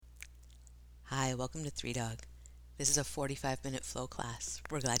Hi, welcome to Three Dog. This is a 45-minute flow class.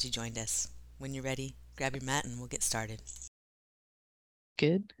 We're glad you joined us. When you're ready, grab your mat and we'll get started.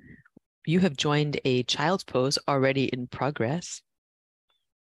 Good. You have joined a child's pose already in progress.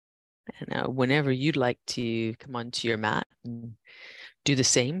 And whenever you'd like to come onto your mat and do the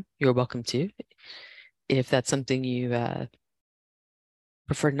same, you're welcome to. If that's something you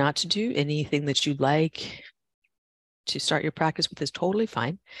prefer not to do, anything that you'd like to start your practice with is totally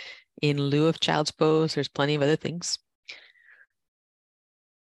fine. In lieu of child's pose, there's plenty of other things.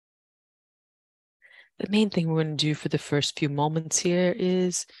 The main thing we're going to do for the first few moments here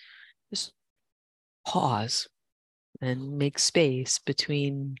is just pause and make space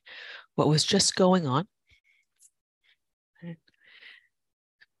between what was just going on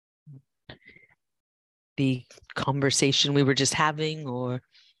the conversation we were just having, or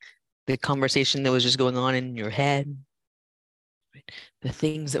the conversation that was just going on in your head, right? The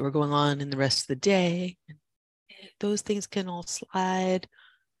things that were going on in the rest of the day. Those things can all slide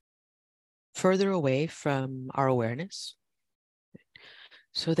further away from our awareness,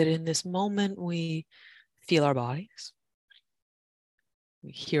 so that in this moment we feel our bodies,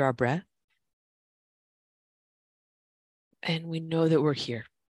 we hear our breath, and we know that we're here.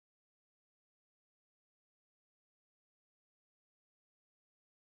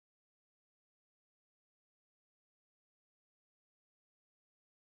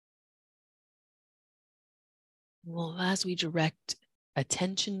 Well, as we direct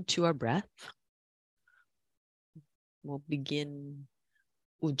attention to our breath, we'll begin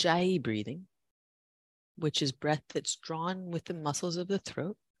Ujjayi breathing, which is breath that's drawn with the muscles of the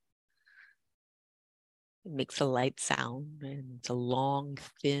throat. It makes a light sound, and it's a long,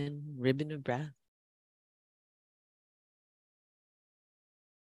 thin ribbon of breath.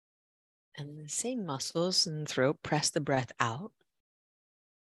 And the same muscles in the throat press the breath out.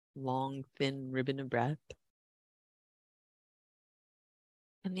 Long, thin ribbon of breath.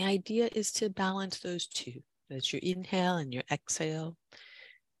 And the idea is to balance those two, that your inhale and your exhale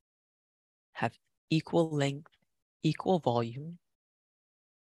have equal length, equal volume.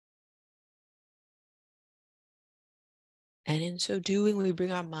 And in so doing, we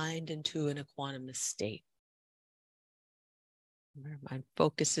bring our mind into an equanimous state, where our mind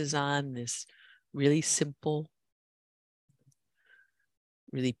focuses on this really simple,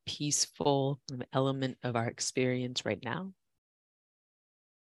 really peaceful element of our experience right now.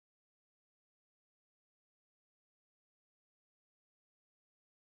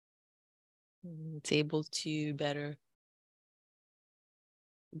 It's able to better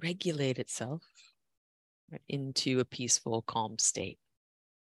regulate itself into a peaceful, calm state.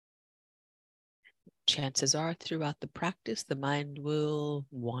 Chances are throughout the practice, the mind will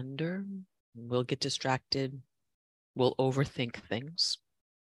wander, will get distracted, will overthink things.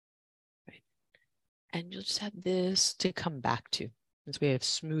 Right? And you'll just have this to come back to, this way of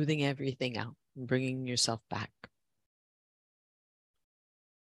smoothing everything out and bringing yourself back.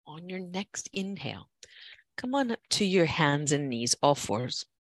 On your next inhale, come on up to your hands and knees, all fours.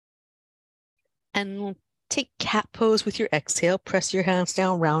 And we'll take cat pose with your exhale. Press your hands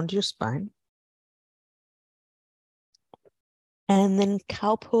down around your spine. And then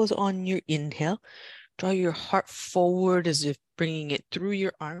cow pose on your inhale. Draw your heart forward as if bringing it through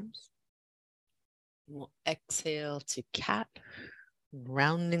your arms. We'll exhale to cat,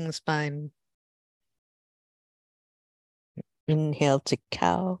 rounding the spine. Inhale to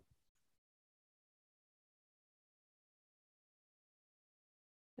cow.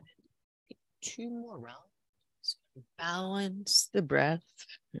 Two more rounds. Balance the breath.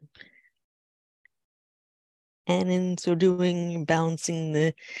 And in so doing, balancing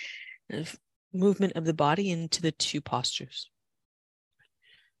the movement of the body into the two postures.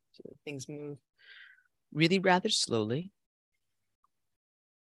 So things move really rather slowly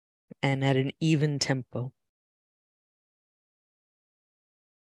and at an even tempo.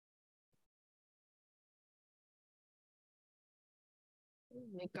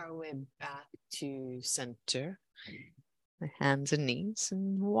 Make our way back to center, the hands and knees,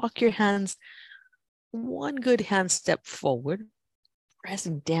 and walk your hands one good hand step forward. Press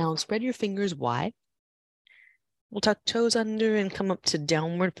down, spread your fingers wide. We'll tuck toes under and come up to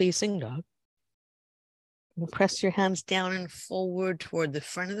downward facing dog. We'll press your hands down and forward toward the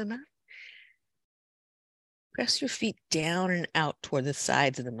front of the mat. Press your feet down and out toward the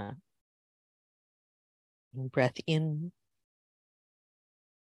sides of the mat. And breath in.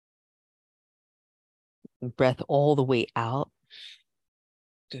 Breath all the way out.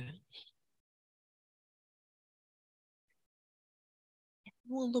 Good.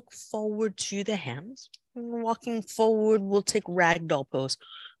 We'll look forward to the hands. And walking forward, we'll take ragdoll pose,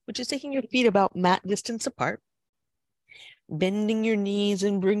 which is taking your feet about mat distance apart, bending your knees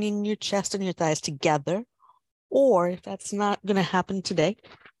and bringing your chest and your thighs together. Or if that's not going to happen today,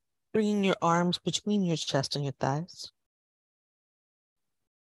 bringing your arms between your chest and your thighs.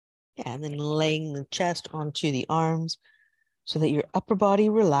 Yeah, and then laying the chest onto the arms so that your upper body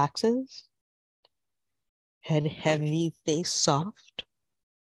relaxes. Head heavy, face soft.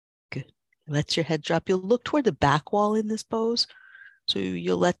 Good. Let your head drop. You'll look toward the back wall in this pose. So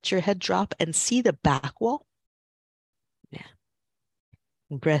you'll let your head drop and see the back wall. Yeah.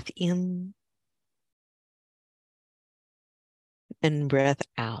 Breath in and breath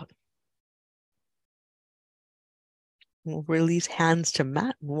out. We'll release hands to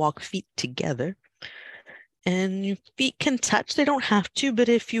mat and walk feet together. And your feet can touch. They don't have to, but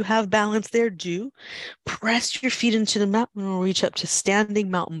if you have balance there, do. Press your feet into the mat and we'll reach up to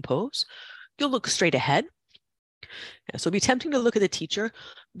standing mountain pose. You'll look straight ahead. Yeah, so it'll be tempting to look at the teacher.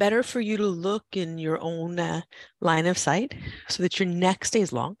 Better for you to look in your own line of sight so that your neck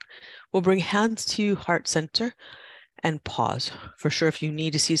stays long. We'll bring hands to heart center and pause. For sure, if you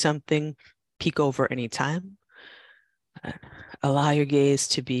need to see something, peek over anytime. Allow your gaze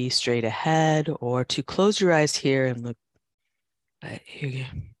to be straight ahead or to close your eyes here and look. Your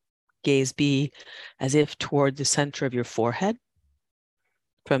gaze be as if toward the center of your forehead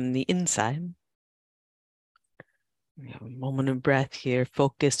from the inside. You have a moment of breath here,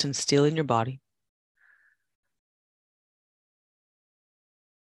 focused and still in your body.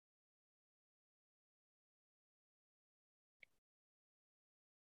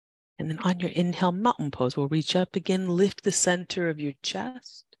 And then on your inhale, mountain pose, we'll reach up again, lift the center of your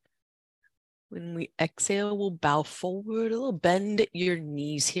chest. When we exhale, we'll bow forward, a little bend at your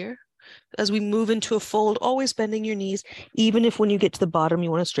knees here. As we move into a fold, always bending your knees, even if when you get to the bottom,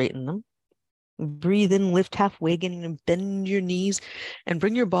 you want to straighten them. Breathe in, lift halfway again, and bend your knees and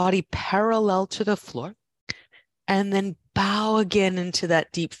bring your body parallel to the floor. And then bow again into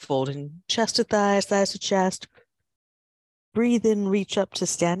that deep fold and chest to thighs, thighs to chest. Breathe in, reach up to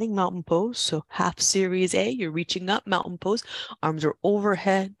standing mountain pose. So half series A, you're reaching up, mountain pose. Arms are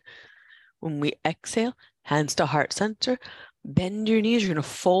overhead. When we exhale, hands to heart center. Bend your knees. You're going to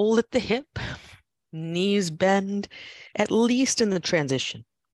fold at the hip. Knees bend, at least in the transition.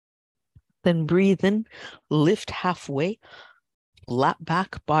 Then breathe in, lift halfway, flat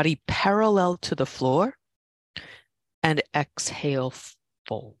back, body parallel to the floor. And exhale,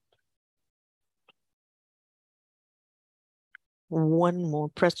 fold. One more,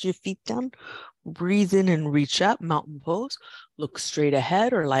 press your feet down. Breathe in and reach up, mountain pose. Look straight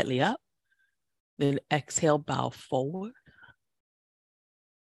ahead or lightly up. Then exhale, bow forward.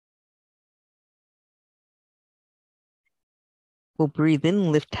 We'll breathe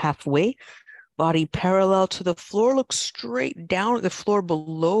in, lift halfway. Body parallel to the floor. Look straight down at the floor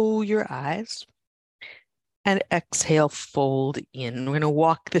below your eyes. And exhale, fold in. We're going to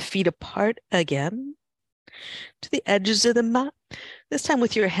walk the feet apart again to the edges of the mat. This time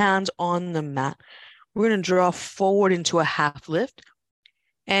with your hands on the mat. We're going to draw forward into a half lift.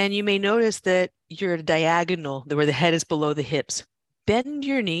 And you may notice that you're diagonal, where the head is below the hips. Bend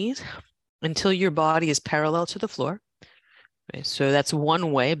your knees until your body is parallel to the floor. Okay, so that's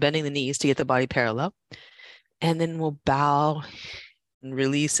one way, bending the knees to get the body parallel. And then we'll bow and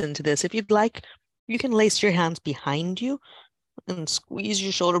release into this. If you'd like, you can lace your hands behind you and squeeze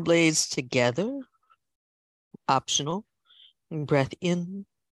your shoulder blades together. Optional. And breath in.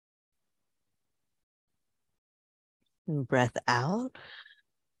 And breath out.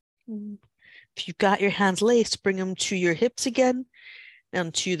 If you've got your hands laced, bring them to your hips again,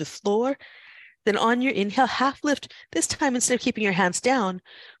 down to the floor. Then on your inhale, half lift. This time, instead of keeping your hands down,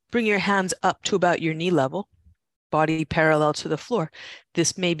 bring your hands up to about your knee level, body parallel to the floor.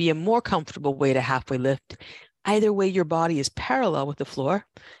 This may be a more comfortable way to halfway lift. Either way, your body is parallel with the floor.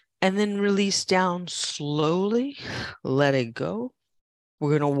 And then release down slowly. Let it go.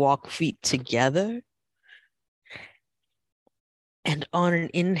 We're going to walk feet together. And on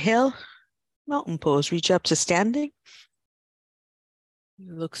an inhale, mountain pose. Reach up to standing.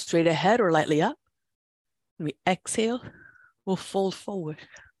 Look straight ahead or lightly up. When we exhale, we'll fold forward.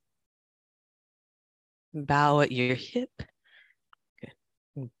 Bow at your hip.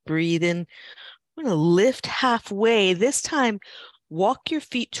 Good. Breathe in. I'm going to lift halfway. This time, walk your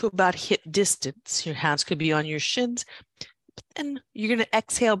feet to about hip distance. Your hands could be on your shins. And you're going to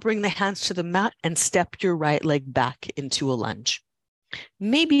exhale, bring the hands to the mat and step your right leg back into a lunge.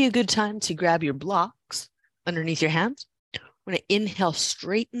 Maybe a good time to grab your blocks underneath your hands. We're going to inhale,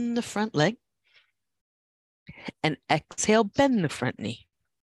 straighten the front leg. And exhale, bend the front knee.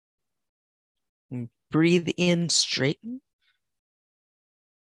 And breathe in, straighten.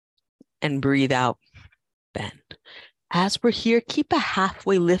 and breathe out, bend. As we're here, keep a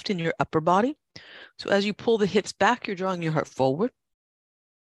halfway lift in your upper body. So as you pull the hips back, you're drawing your heart forward.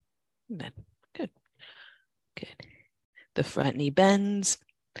 And then, good, good. The front knee bends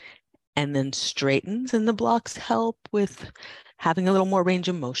and then straightens, and the blocks help with having a little more range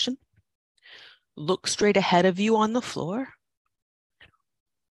of motion. Look straight ahead of you on the floor.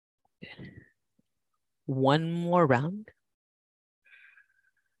 One more round.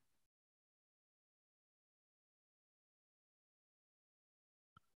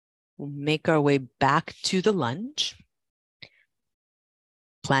 We'll make our way back to the lunge.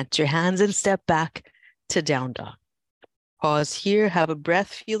 Plant your hands and step back to down dog. Pause here, have a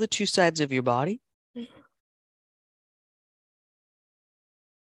breath, feel the two sides of your body.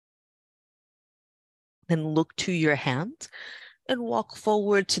 Then look to your hands and walk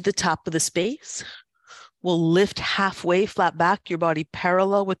forward to the top of the space. We'll lift halfway, flat back, your body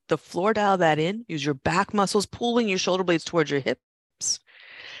parallel with the floor. Dial that in. Use your back muscles, pulling your shoulder blades towards your hips.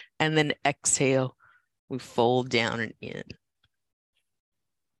 And then exhale, we fold down and in.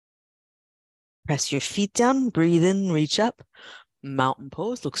 Press your feet down, breathe in, reach up. Mountain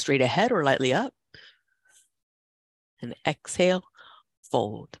pose, look straight ahead or lightly up. And exhale,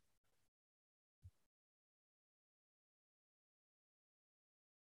 fold.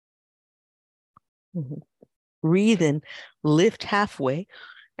 Breathe in, lift halfway,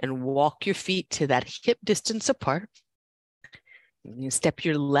 and walk your feet to that hip distance apart. You step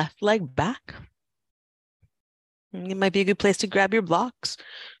your left leg back. It might be a good place to grab your blocks.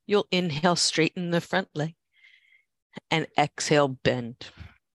 You'll inhale, straighten the front leg, and exhale, bend.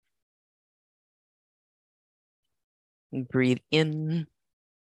 And breathe in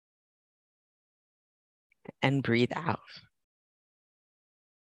and breathe out.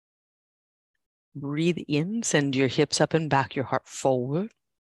 Breathe in, send your hips up and back, your heart forward.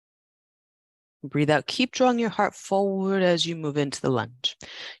 Breathe out, keep drawing your heart forward as you move into the lunge.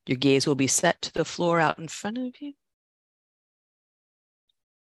 Your gaze will be set to the floor out in front of you.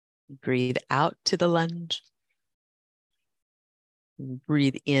 Breathe out to the lunge.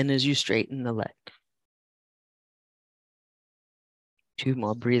 Breathe in as you straighten the leg. Two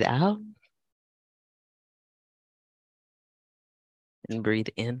more, breathe out. And breathe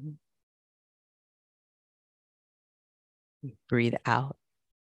in. Breathe out.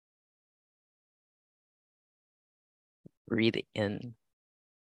 Breathe in.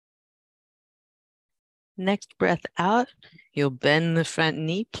 Next breath out, you'll bend the front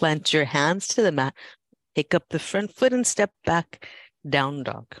knee, plant your hands to the mat, pick up the front foot and step back, down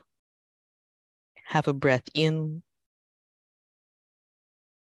dog. Have a breath in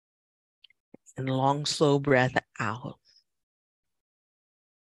and long, slow breath out.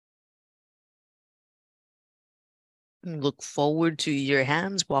 And look forward to your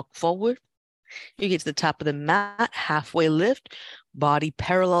hands, walk forward. You get to the top of the mat, halfway lift, body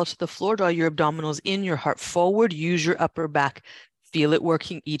parallel to the floor. Draw your abdominals in, your heart forward. Use your upper back. Feel it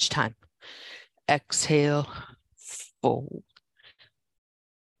working each time. Exhale, fold.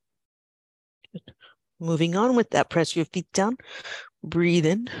 Moving on with that, press your feet down. Breathe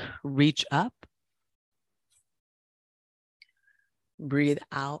in, reach up. Breathe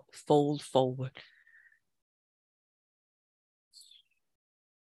out, fold forward.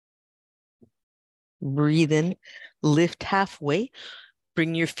 Breathe in, lift halfway.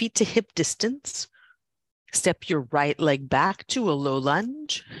 Bring your feet to hip distance. Step your right leg back to a low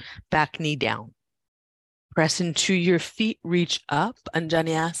lunge, back knee down. Press into your feet, reach up,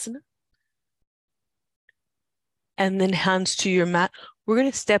 Anjaneyasana. And then hands to your mat. We're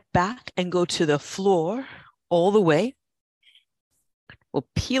going to step back and go to the floor all the way. We'll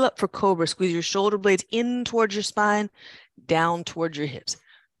peel up for cobra, squeeze your shoulder blades in towards your spine, down towards your hips.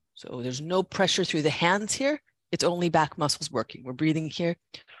 So there's no pressure through the hands here. It's only back muscles working. We're breathing here.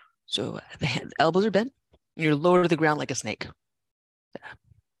 So the elbows are bent. And you're lower to the ground like a snake.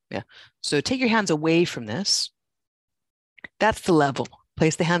 Yeah. So take your hands away from this. That's the level.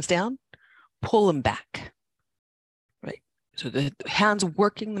 Place the hands down, pull them back. Right. So the hands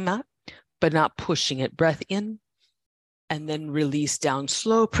working the mat, but not pushing it. Breath in, and then release down.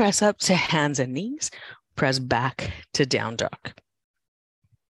 Slow press up to hands and knees. Press back to down dog.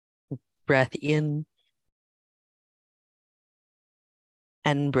 Breath in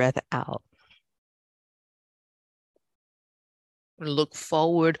and breath out. Look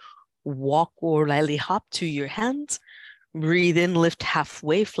forward, walk or lightly hop to your hands. Breathe in, lift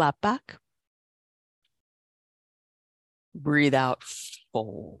halfway, flat back. Breathe out,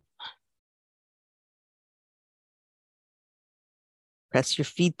 fold. Press your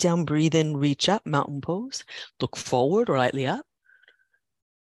feet down, breathe in, reach up, mountain pose. Look forward or lightly up.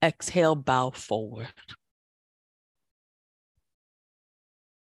 Exhale, bow forward.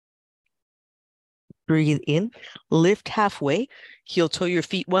 Breathe in, lift halfway, heel toe your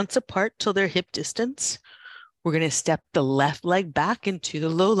feet once apart till they're hip distance. We're going to step the left leg back into the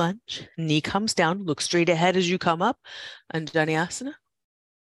low lunge. Knee comes down, look straight ahead as you come up, Anjaneyasana.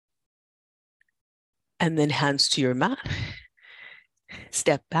 And then hands to your mat.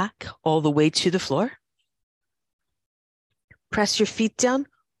 Step back all the way to the floor. Press your feet down,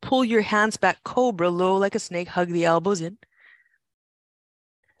 pull your hands back, cobra, low like a snake, hug the elbows in.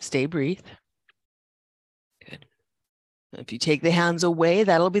 Stay, breathe. Good. If you take the hands away,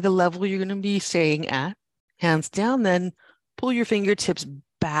 that'll be the level you're going to be staying at. Hands down, then pull your fingertips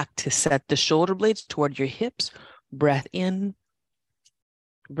back to set the shoulder blades toward your hips. Breath in,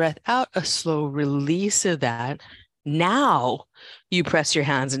 breath out, a slow release of that. Now you press your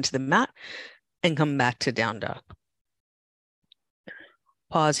hands into the mat and come back to down dog.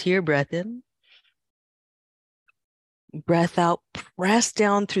 Pause here, breath in. Breath out, press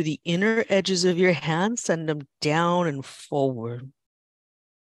down through the inner edges of your hands, send them down and forward.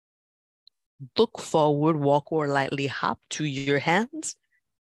 Look forward, walk or lightly hop to your hands.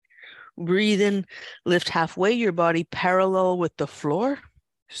 Breathe in, lift halfway, your body parallel with the floor.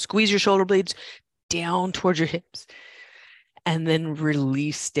 Squeeze your shoulder blades down towards your hips. And then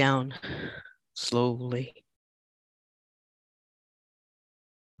release down slowly.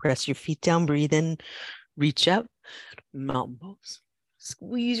 Press your feet down, breathe in, reach up, mountain pose.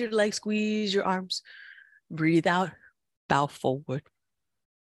 Squeeze your legs, squeeze your arms. Breathe out, bow forward.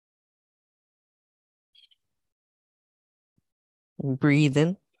 Breathe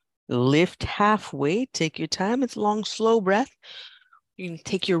in, lift halfway, take your time. It's a long, slow breath. You can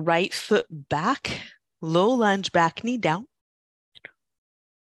take your right foot back, low lunge, back knee down.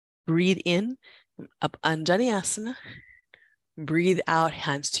 Breathe in, up Anjaneyasana. Breathe out,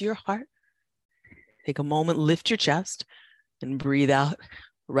 hands to your heart. Take a moment, lift your chest, and breathe out.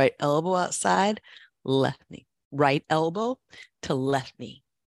 Right elbow outside, left knee. Right elbow to left knee.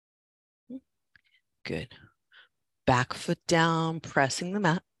 Good. Back foot down, pressing the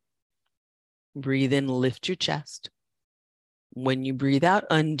mat. Breathe in, lift your chest. When you breathe out,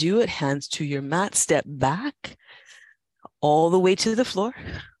 undo it, hands to your mat, step back all the way to the floor.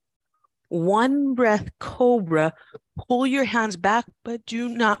 One breath, cobra, pull your hands back, but do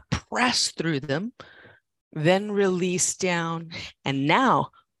not press through them. Then release down. And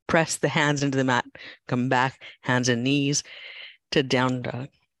now press the hands into the mat. Come back, hands and knees to down dog.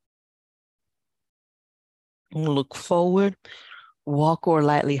 Look forward, walk or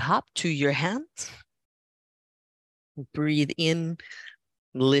lightly hop to your hands. Breathe in,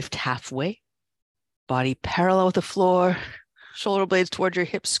 lift halfway. Body parallel with the floor, shoulder blades towards your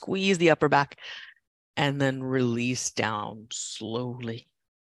hips, squeeze the upper back, and then release down slowly.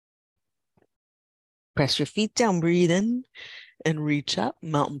 Press your feet down, breathe in, and reach up,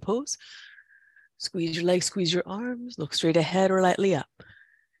 mountain pose. Squeeze your legs, squeeze your arms, look straight ahead or lightly up.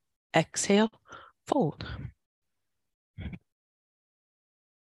 Exhale, fold.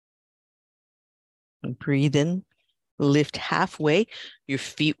 And breathe in, lift halfway. Your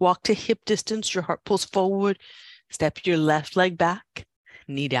feet walk to hip distance, your heart pulls forward. Step your left leg back,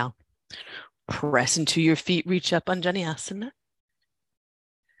 knee down. Press into your feet, reach up Anjaneyasana.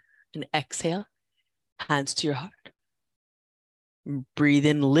 And exhale, hands to your heart. Breathe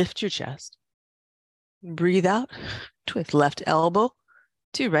in, lift your chest. Breathe out, twist left elbow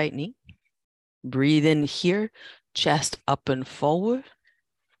to right knee. Breathe in here, chest up and forward.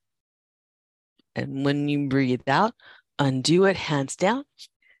 And when you breathe out, undo it, hands down,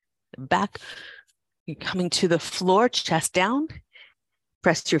 back. You're coming to the floor, chest down.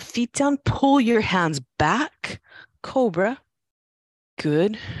 Press your feet down, pull your hands back, cobra.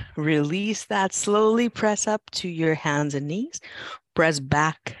 Good. Release that slowly, press up to your hands and knees. Press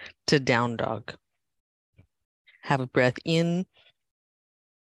back to down dog. Have a breath in.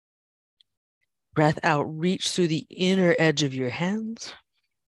 Breath out, reach through the inner edge of your hands.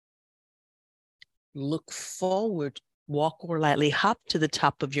 Look forward, walk or lightly hop to the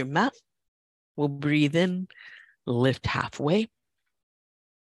top of your mat. We'll breathe in, lift halfway.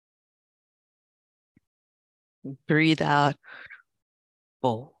 Breathe out,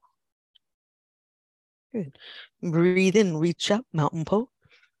 fold. Good. Breathe in, reach up, mountain pose.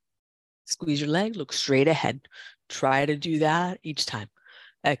 Squeeze your leg, look straight ahead. Try to do that each time.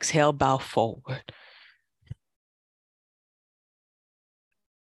 Exhale, bow forward.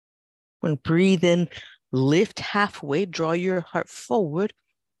 When breathe in, lift halfway, draw your heart forward.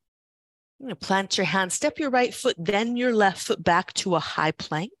 You're going to plant your hand, step your right foot, then your left foot back to a high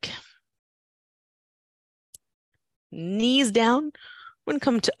plank. Knees down. We're going to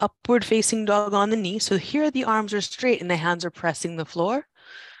come to upward facing dog on the knee. So here the arms are straight and the hands are pressing the floor.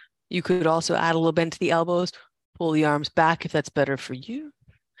 You could also add a little bend to the elbows, pull the arms back if that's better for you.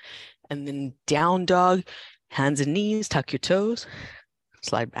 And then down dog, hands and knees, tuck your toes,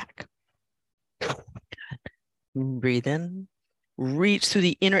 slide back. Breathe in. Reach through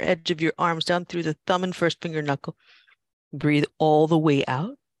the inner edge of your arms down through the thumb and first finger knuckle. Breathe all the way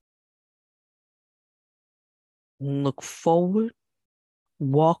out. Look forward.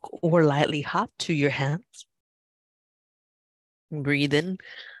 Walk or lightly hop to your hands. Breathe in.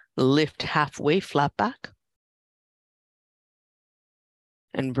 Lift halfway, flat back.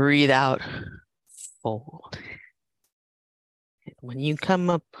 And breathe out. Fold. When you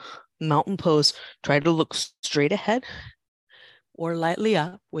come up mountain pose, try to look straight ahead or lightly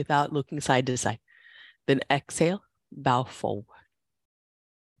up without looking side to side. Then exhale, bow forward.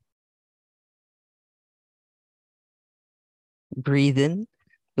 Breathe in,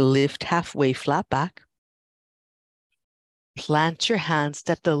 lift halfway, flat back. Plant your hands,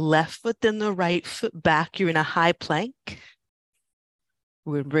 step the left foot, then the right foot back. You're in a high plank.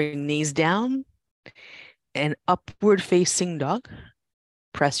 We're going to bring knees down and upward facing dog.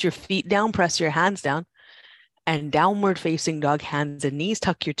 Press your feet down, press your hands down. And downward facing dog, hands and knees,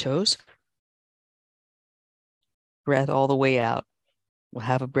 tuck your toes. Breath all the way out. We'll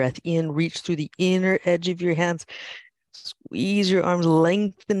have a breath in, reach through the inner edge of your hands. Squeeze your arms,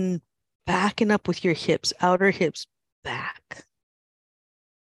 lengthen, backing up with your hips, outer hips back.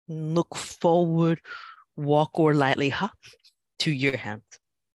 Look forward, walk or lightly hop to your hands.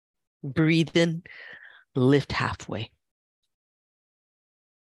 Breathe in, lift halfway.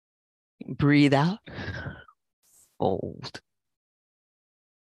 Breathe out, fold.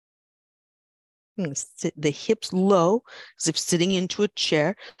 Sit the hips low, as if sitting into a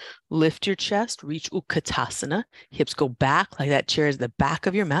chair. Lift your chest, reach Utkatasana. Hips go back like that chair is the back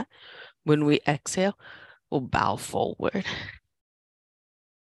of your mat. When we exhale, we'll bow forward.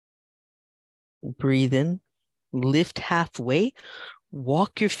 Breathe in, lift halfway.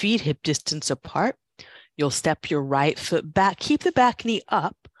 Walk your feet hip distance apart. You'll step your right foot back. Keep the back knee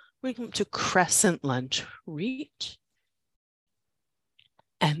up. We're going to crescent lunge. Reach.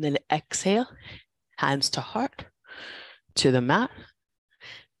 And then exhale. Hands to heart, to the mat.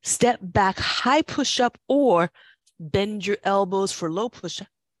 Step back, high push-up, or bend your elbows for low push-up.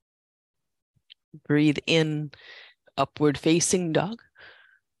 Breathe in, upward facing dog.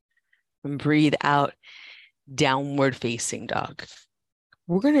 And breathe out, downward facing dog.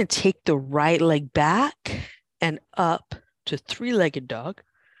 We're going to take the right leg back and up to three-legged dog.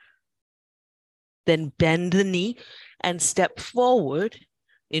 Then bend the knee and step forward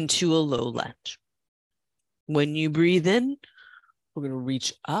into a low lunge. When you breathe in, we're going to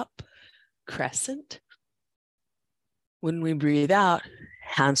reach up, crescent. When we breathe out,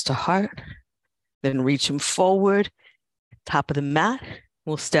 hands to heart, then reach them forward, top of the mat.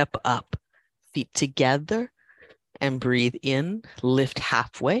 We'll step up, feet together, and breathe in, lift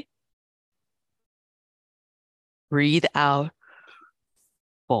halfway. Breathe out,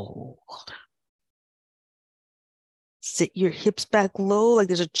 fold. Sit your hips back low like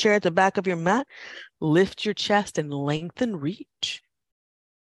there's a chair at the back of your mat. Lift your chest and lengthen, reach.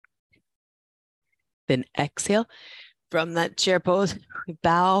 Then exhale from that chair pose.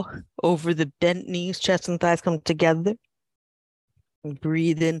 Bow over the bent knees, chest and thighs come together.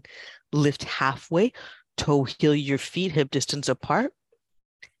 Breathe in, lift halfway. Toe heel your feet hip distance apart.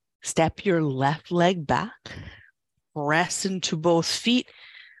 Step your left leg back. Press into both feet.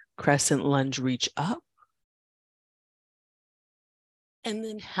 Crescent lunge, reach up. And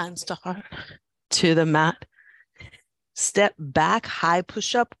then hands to heart, to the mat. Step back, high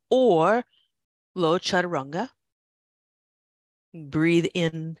push-up or low chaturanga. Breathe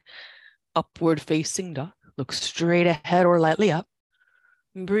in, upward facing dog. Look straight ahead or lightly up.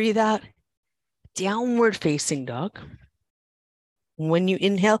 Breathe out, downward facing dog. When you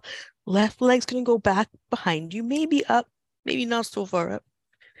inhale, left leg's going to go back behind you, maybe up, maybe not so far up.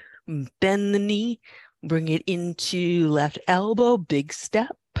 Bend the knee. Bring it into left elbow, big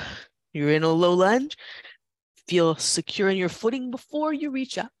step. You're in a low lunge. Feel secure in your footing before you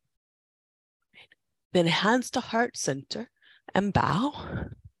reach up. Then hands to heart center and bow.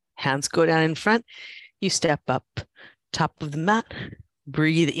 Hands go down in front. You step up, top of the mat.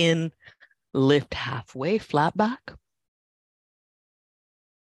 Breathe in, lift halfway, flat back.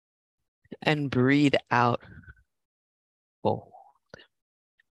 And breathe out, fold.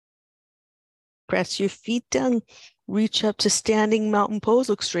 Press your feet down, reach up to standing mountain pose,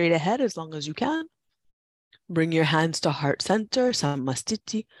 look straight ahead as long as you can. Bring your hands to heart center,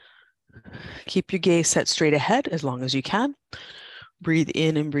 Samastiti. Keep your gaze set straight ahead as long as you can. breathe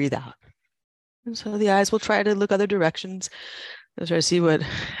in and breathe out. And so the eyes will try to look other directions. They'll try to see what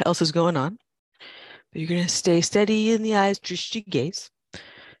else is going on. But you're going to stay steady in the eyes, drishti gaze,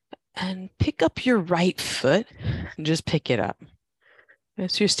 and pick up your right foot and just pick it up.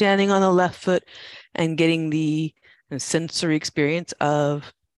 So you're standing on the left foot and getting the sensory experience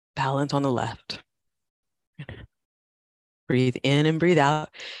of balance on the left. Breathe in and breathe out.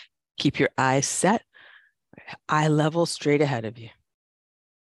 Keep your eyes set, eye level straight ahead of you.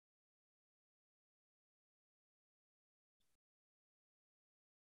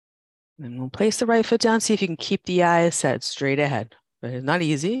 And we'll place the right foot down, see if you can keep the eyes set straight ahead. But it's not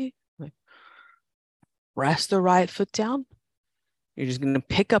easy. Rest the right foot down. You're just going to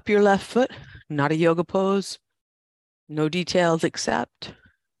pick up your left foot, not a yoga pose, no details except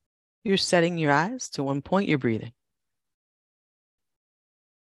you're setting your eyes to one point, you're breathing.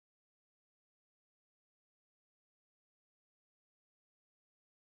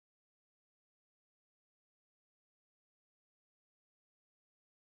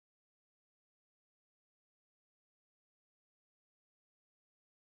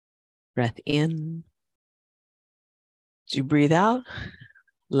 Breath in. As you breathe out,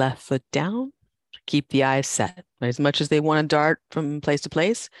 left foot down. Keep the eyes set. As much as they want to dart from place to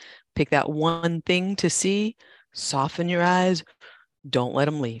place, pick that one thing to see, soften your eyes, don't let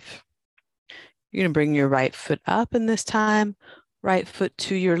them leave. You're going to bring your right foot up, and this time, right foot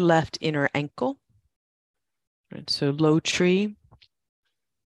to your left inner ankle. Right, so low tree.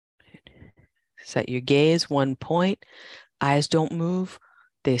 Set your gaze, one point. Eyes don't move,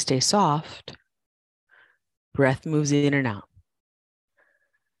 they stay soft. Breath moves in and out.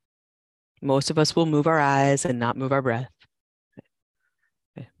 Most of us will move our eyes and not move our breath.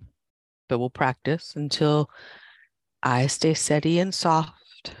 Okay. But we'll practice until eyes stay steady and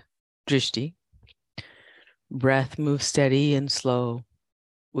soft, drishti. Breath moves steady and slow,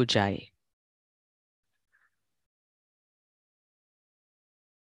 ujjayi.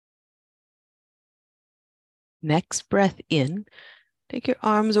 Next breath in, take your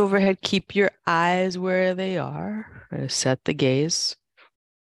arms overhead, keep your eyes where they are. Set the gaze,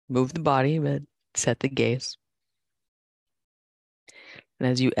 move the body, but set the gaze. And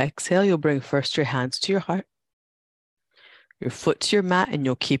as you exhale, you'll bring first your hands to your heart, your foot to your mat, and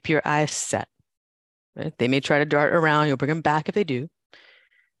you'll keep your eyes set. Right? They may try to dart around, you'll bring them back if they do.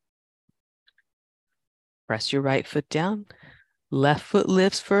 Press your right foot down. Left foot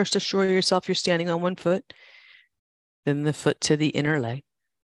lifts first, assure yourself you're standing on one foot. Then the foot to the inner leg.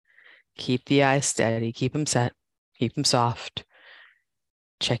 Keep the eyes steady, keep them set, keep them soft.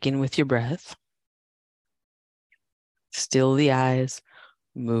 Check in with your breath. Still the eyes,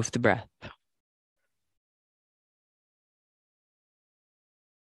 move the breath.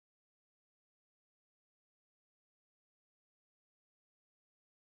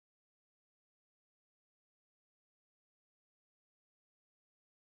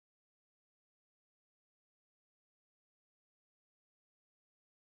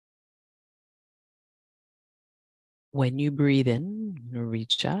 When you breathe in,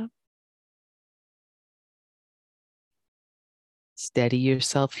 reach up. Steady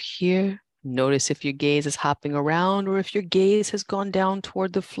yourself here. Notice if your gaze is hopping around or if your gaze has gone down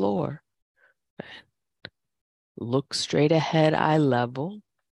toward the floor. Look straight ahead, eye level,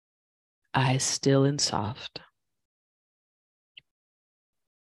 eyes still and soft.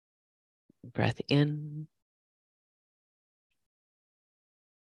 Breath in.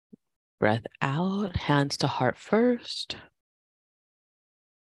 Breath out, hands to heart first.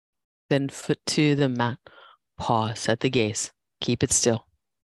 Then foot to the mat. Pause, set the gaze. Keep it still.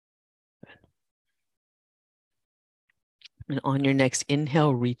 And on your next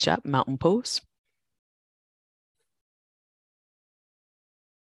inhale, reach up, mountain pose.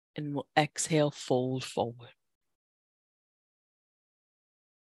 And we'll exhale, fold forward.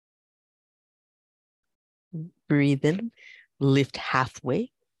 Breathe in, lift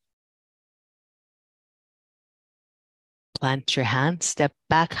halfway. Plant your hands, step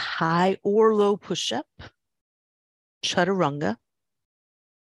back, high or low push-up. Chaturanga.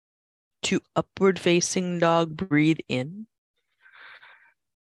 To upward facing dog, breathe in.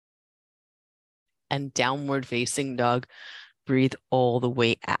 And downward facing dog, breathe all the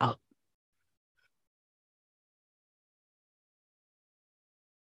way out.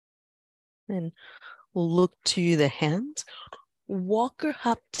 Then we'll look to the hands. Walker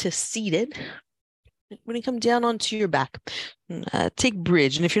hop to seated. When you come down onto your back, take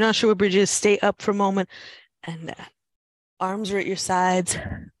bridge. And if you're not sure what bridge is, stay up for a moment. And arms are at your sides.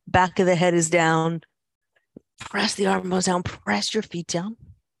 Back of the head is down. Press the arms down. Press your feet down.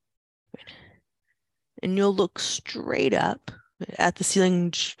 And you'll look straight up. At the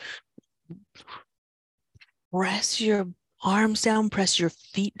ceiling, press your arms down, press your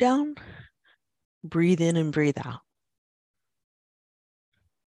feet down. Breathe in and breathe out.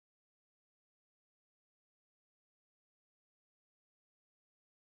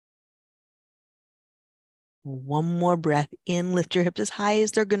 One more breath in, lift your hips as high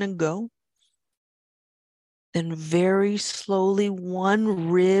as they're going to go. Then very slowly, one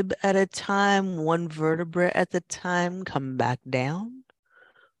rib at a time, one vertebra at the time, come back down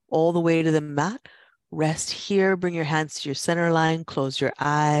all the way to the mat. Rest here, bring your hands to your center line, close your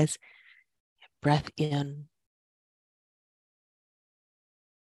eyes, breath in,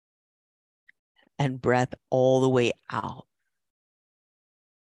 and breath all the way out.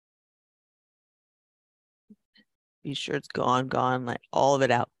 Be sure it's gone, let all of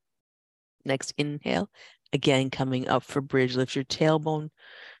it out. Next inhale, again coming up for bridge. Lift your tailbone,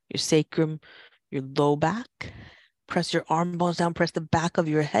 your sacrum, your low back. Press your arm bones down, press the back of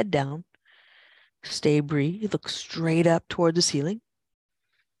your head down. Stay breathe, look straight up toward the ceiling.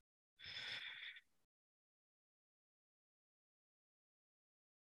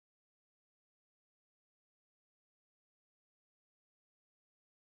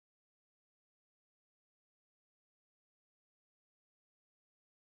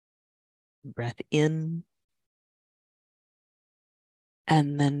 Breath in.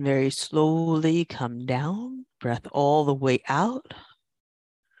 And then very slowly come down. Breath all the way out.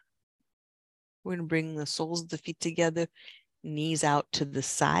 We're going to bring the soles of the feet together, knees out to the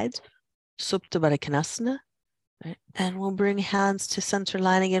sides. Supta Baddha Konasana. Right? And we'll bring hands to center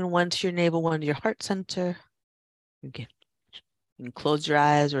line again, one to your navel, one to your heart center. Again, you can close your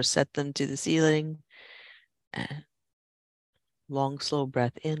eyes or set them to the ceiling. And long, slow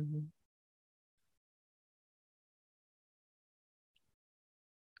breath in.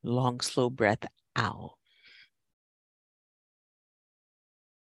 Long, slow breath out.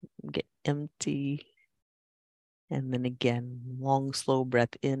 Get empty. And then again, long, slow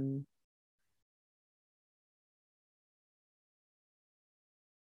breath in.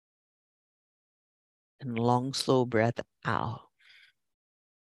 And long, slow breath out.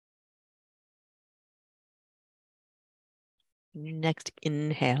 Next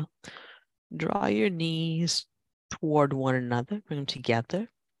inhale, draw your knees toward one another, bring them together.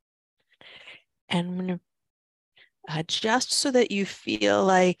 And I'm going to adjust so that you feel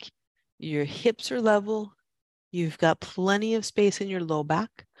like your hips are level. You've got plenty of space in your low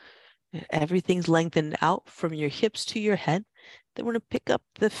back. Everything's lengthened out from your hips to your head. Then we're going to pick up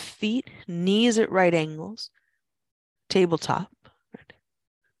the feet, knees at right angles, tabletop.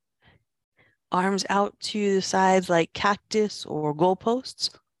 Arms out to the sides like cactus or goalposts.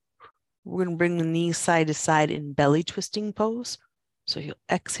 We're going to bring the knees side to side in belly twisting pose. So you'll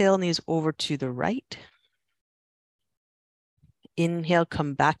exhale, knees over to the right. Inhale,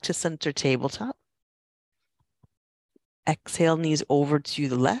 come back to center tabletop. Exhale, knees over to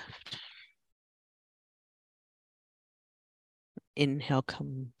the left. Inhale,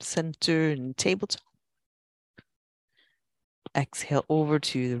 come center and tabletop. Exhale over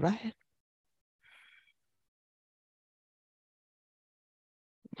to the right.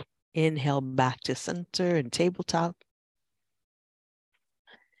 Inhale back to center and tabletop.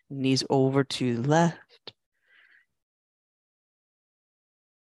 Knees over to the left.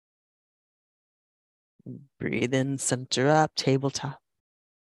 Breathe in, center up, tabletop.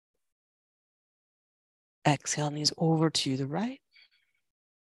 Exhale, knees over to the right.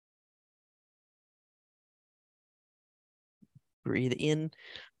 Breathe in,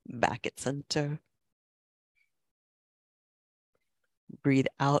 back at center. Breathe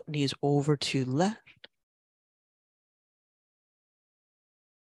out, knees over to the left.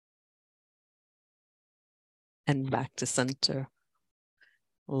 And back to center.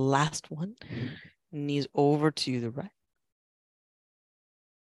 Last one, knees over to the right.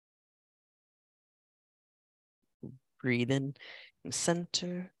 Breathe in,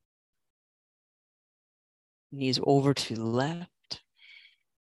 center. Knees over to the left.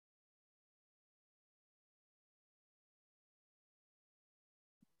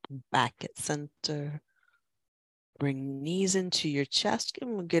 Back at center. Bring knees into your chest. Give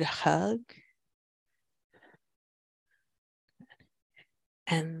them a good hug.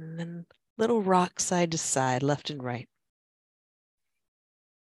 And then little rock side to side, left and right.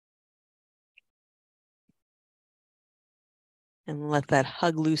 And let that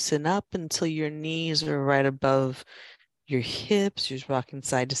hug loosen up until your knees are right above your hips. You're just rocking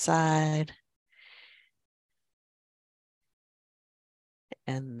side to side.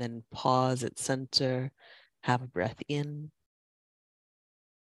 And then pause at center. Have a breath in.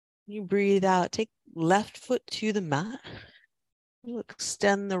 You breathe out. Take left foot to the mat. You'll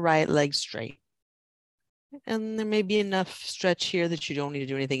extend the right leg straight. And there may be enough stretch here that you don't need to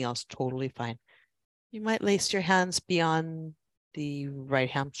do anything else. Totally fine. You might lace your hands beyond the right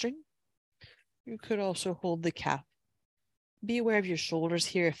hamstring. You could also hold the calf. Be aware of your shoulders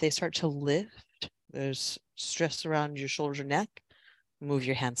here. If they start to lift, there's stress around your shoulders or neck, move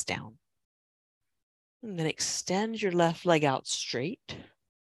your hands down. And then extend your left leg out straight.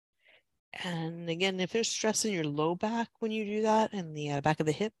 And again, if there's stress in your low back when you do that and the back of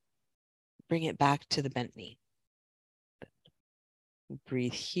the hip, bring it back to the bent knee.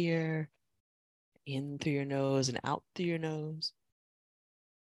 Breathe here, in through your nose and out through your nose.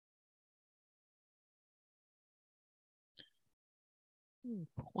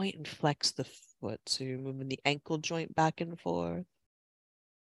 Point and flex the foot. So you're moving the ankle joint back and forth.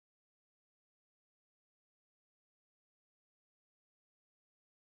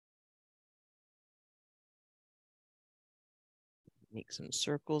 Make some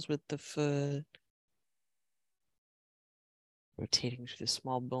circles with the foot. Rotating through the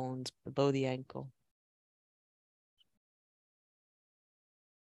small bones below the ankle.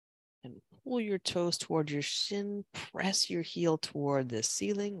 And pull your toes toward your shin. Press your heel toward the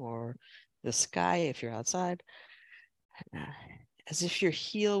ceiling or the sky if you're outside. As if your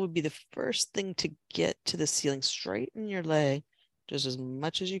heel would be the first thing to get to the ceiling. Straighten your leg just as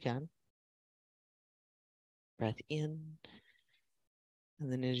much as you can. Breath in.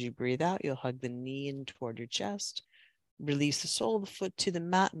 And then as you breathe out, you'll hug the knee in toward your chest. Release the sole of the foot to the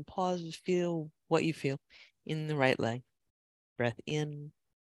mat and pause to feel what you feel in the right leg. Breath in.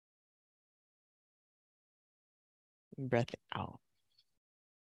 And breath out.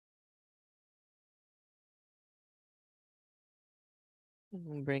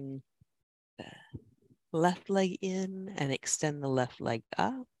 And bring the left leg in and extend the left leg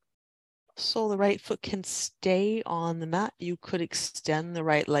up. So the right foot can stay on the mat. You could extend the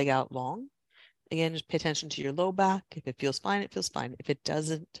right leg out long. Again, just pay attention to your low back. If it feels fine, it feels fine. If it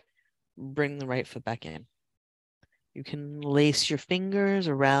doesn't, bring the right foot back in. You can lace your fingers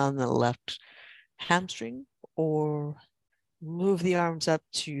around the left hamstring or move the arms up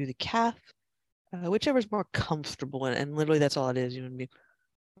to the calf, whichever is more comfortable. And literally, that's all it is. You want to be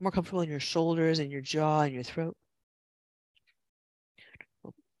more comfortable in your shoulders and your jaw and your throat.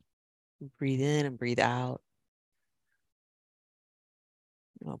 Breathe in and breathe out.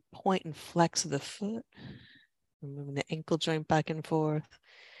 Point and flex of the foot. Moving the ankle joint back and forth,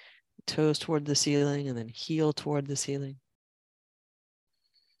 toes toward the ceiling, and then heel toward the ceiling.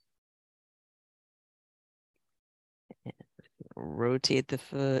 And rotate the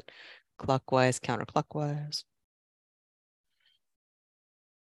foot clockwise, counterclockwise.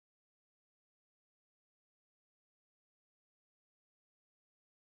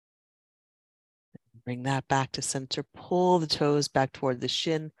 Bring that back to center. Pull the toes back toward the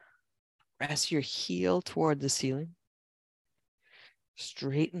shin. Press your heel toward the ceiling.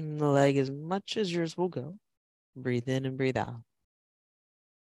 Straighten the leg as much as yours will go. Breathe in and breathe out.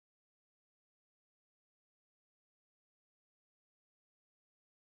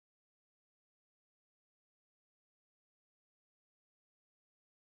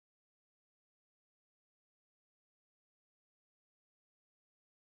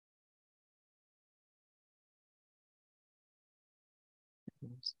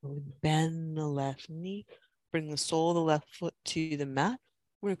 Slowly bend the left knee. Bring the sole of the left foot to the mat.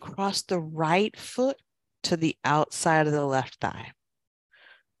 We're going to cross the right foot to the outside of the left thigh.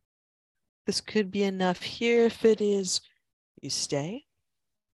 This could be enough here. If it is, you stay.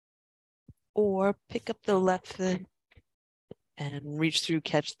 Or pick up the left foot and reach through,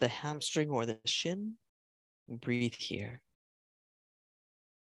 catch the hamstring or the shin. Breathe here.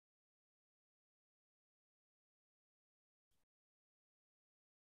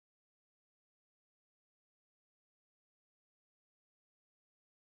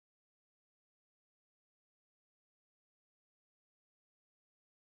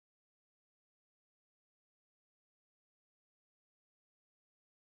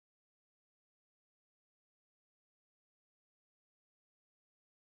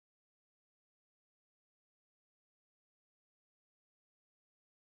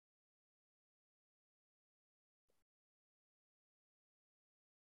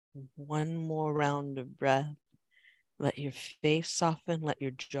 One more round of breath. Let your face soften, let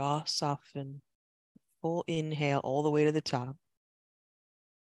your jaw soften. Full inhale all the way to the top.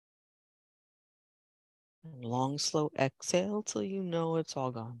 And long, slow exhale till you know it's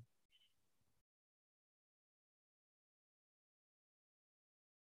all gone.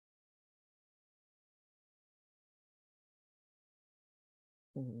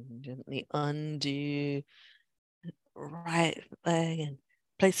 And gently undo, right leg and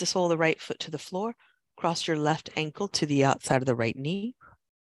place the sole of the right foot to the floor. Cross your left ankle to the outside of the right knee.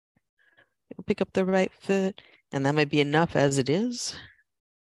 Pick up the right foot, and that might be enough as it is.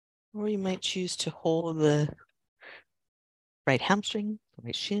 Or you might choose to hold the right hamstring, the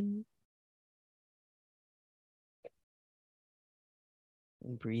right shin.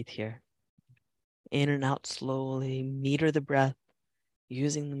 And breathe here. In and out slowly, meter the breath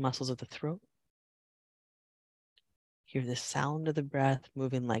using the muscles of the throat. Hear the sound of the breath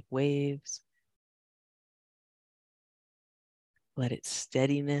moving like waves. Let its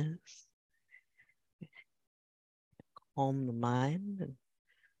steadiness calm the mind and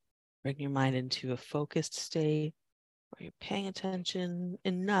bring your mind into a focused state where you're paying attention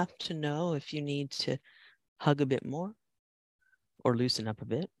enough to know if you need to hug a bit more or loosen up a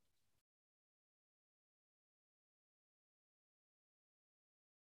bit.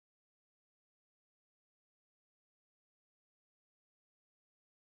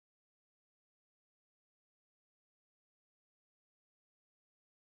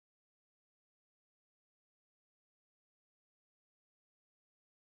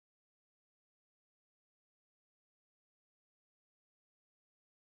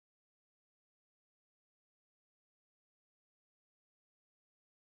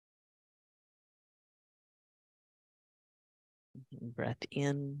 Breath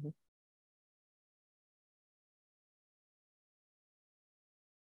in.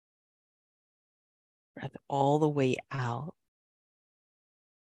 Breath all the way out.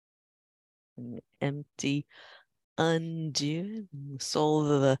 And empty, undo. Sole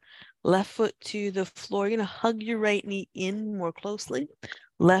of the left foot to the floor. You're going to hug your right knee in more closely.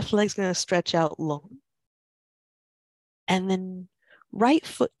 Left leg's going to stretch out long. And then right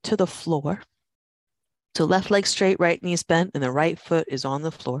foot to the floor. So left leg straight, right knee bent, and the right foot is on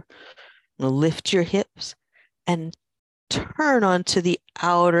the floor. Lift your hips and turn onto the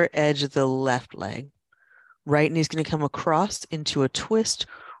outer edge of the left leg. Right knee's going to come across into a twist.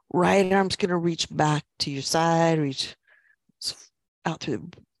 Right arm's going to reach back to your side, reach out through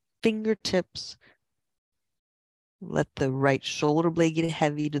the fingertips. Let the right shoulder blade get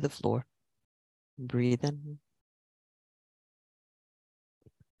heavy to the floor. Breathe in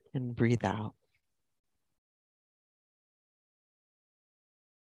and breathe out.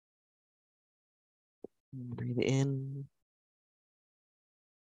 Breathe in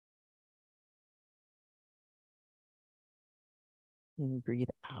and breathe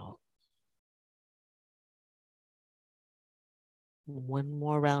out. One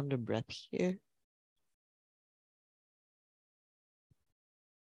more round of breath here.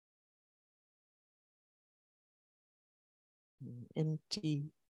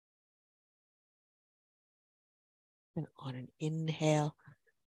 Empty. And on an inhale,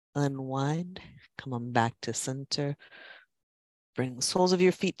 unwind. Come on back to center. Bring the soles of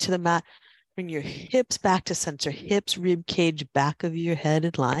your feet to the mat. Bring your hips back to center. Hips, rib cage, back of your head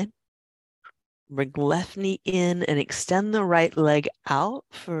in line. Bring left knee in and extend the right leg out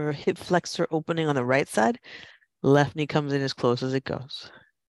for hip flexor opening on the right side. Left knee comes in as close as it goes.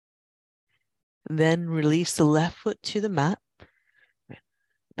 Then release the left foot to the mat.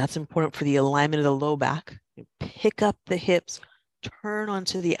 That's important for the alignment of the low back. Pick up the hips, turn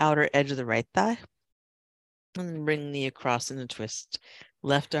onto the outer edge of the right thigh, and bring knee across in a twist.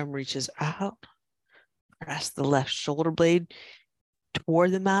 Left arm reaches out. Press the left shoulder blade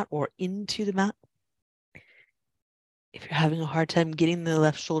toward the mat or into the mat. If you're having a hard time getting the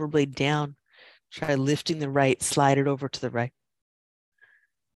left shoulder blade down, try lifting the right, slide it over to the right.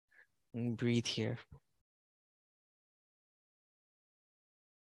 And breathe here.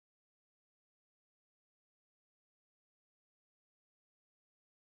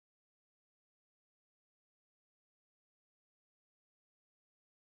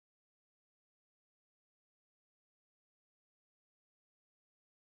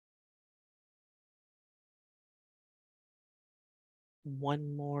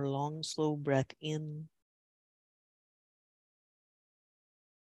 One more long, slow breath in.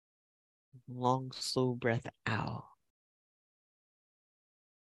 Long, slow breath out.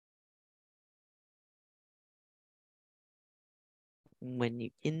 When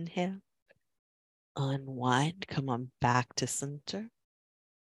you inhale, unwind, come on back to center.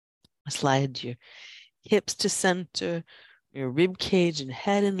 Slide your hips to center, your rib cage and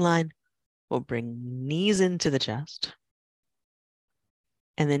head in line. We'll bring knees into the chest.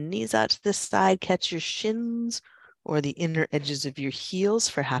 And then knees out to the side, catch your shins or the inner edges of your heels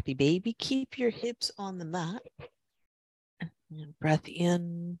for happy baby. Keep your hips on the mat. And breath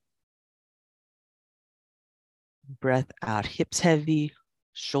in, breath out. Hips heavy,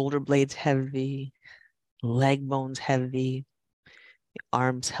 shoulder blades heavy. leg bones heavy, the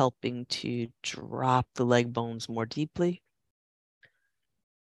arms helping to drop the leg bones more deeply.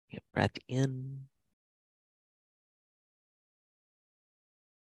 Get breath in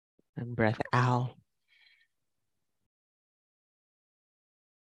and breath out.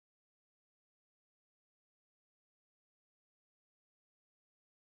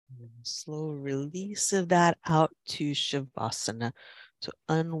 Slow release of that out to Shavasana. So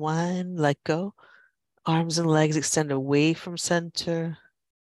unwind, let go. Arms and legs extend away from center.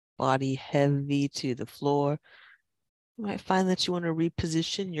 Body heavy to the floor. You might find that you want to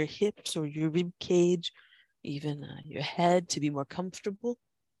reposition your hips or your rib cage, even your head to be more comfortable.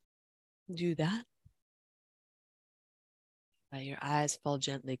 Do that. Let your eyes fall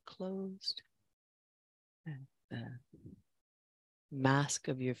gently closed. And the mask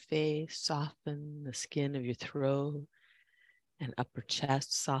of your face soften, the skin of your throat and upper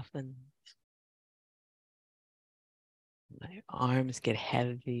chest soften. Let your arms get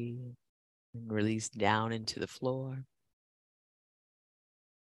heavy and release down into the floor.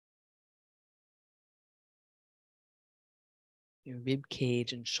 Your rib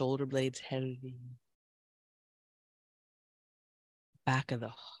cage and shoulder blades heavy. Back of the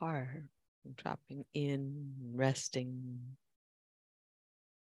heart, dropping in, resting.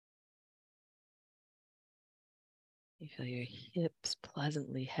 You feel your hips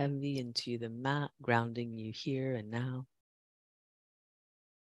pleasantly heavy into the mat, grounding you here and now.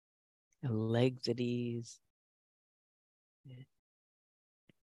 Your legs at ease.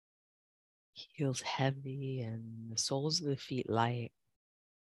 Heels heavy and the soles of the feet light.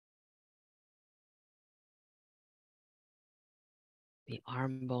 The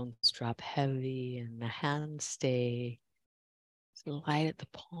arm bones drop heavy and the hands stay light at the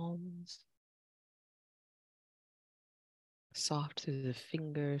palms. Soft through the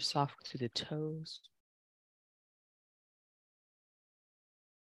fingers, soft through the toes.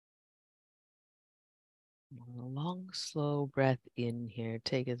 A long, slow breath in here.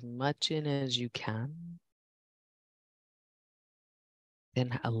 Take as much in as you can.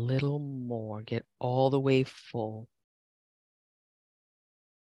 Then a little more. Get all the way full.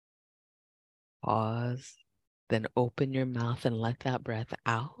 Pause. Then open your mouth and let that breath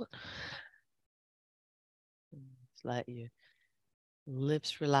out. Just let your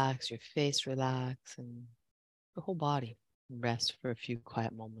lips relax, your face relax, and the whole body rest for a few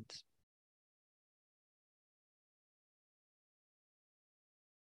quiet moments.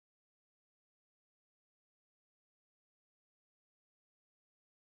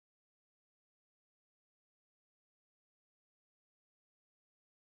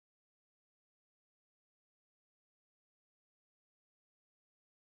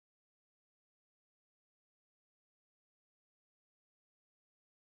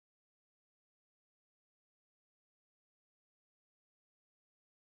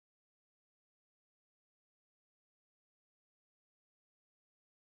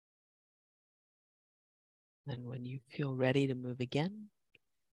 And when you feel ready to move again,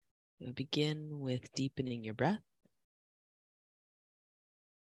 you'll begin with deepening your breath.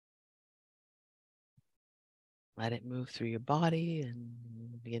 Let it move through your body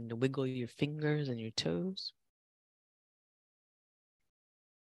and begin to wiggle your fingers and your toes.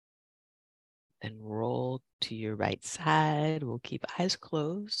 Then roll to your right side. We'll keep eyes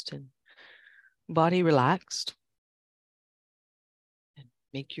closed and body relaxed. And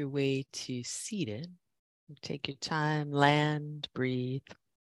make your way to seated. Take your time, land, breathe.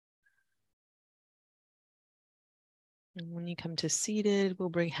 And when you come to seated, we'll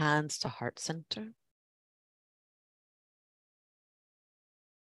bring hands to heart center.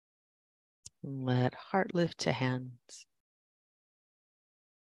 And let heart lift to hands.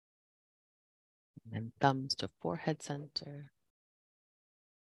 And then thumbs to forehead center.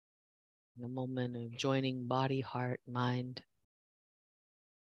 In a moment of joining body, heart, mind.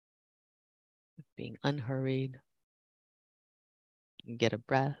 Being unhurried. Get a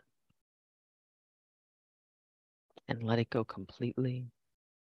breath. And let it go completely.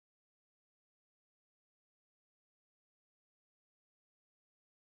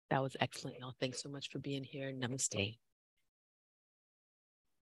 That was excellent, y'all. Thanks so much for being here. Namaste.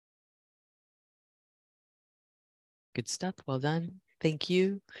 Good stuff. Well done. Thank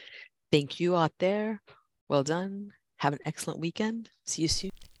you. Thank you out there. Well done. Have an excellent weekend. See you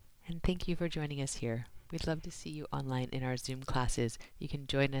soon. And thank you for joining us here. We'd love to see you online in our Zoom classes. You can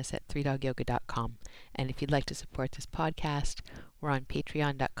join us at 3dogyoga.com. And if you'd like to support this podcast, we're on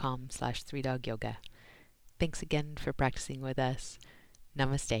patreon.com/3dogyoga. Thanks again for practicing with us.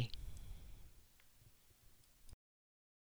 Namaste.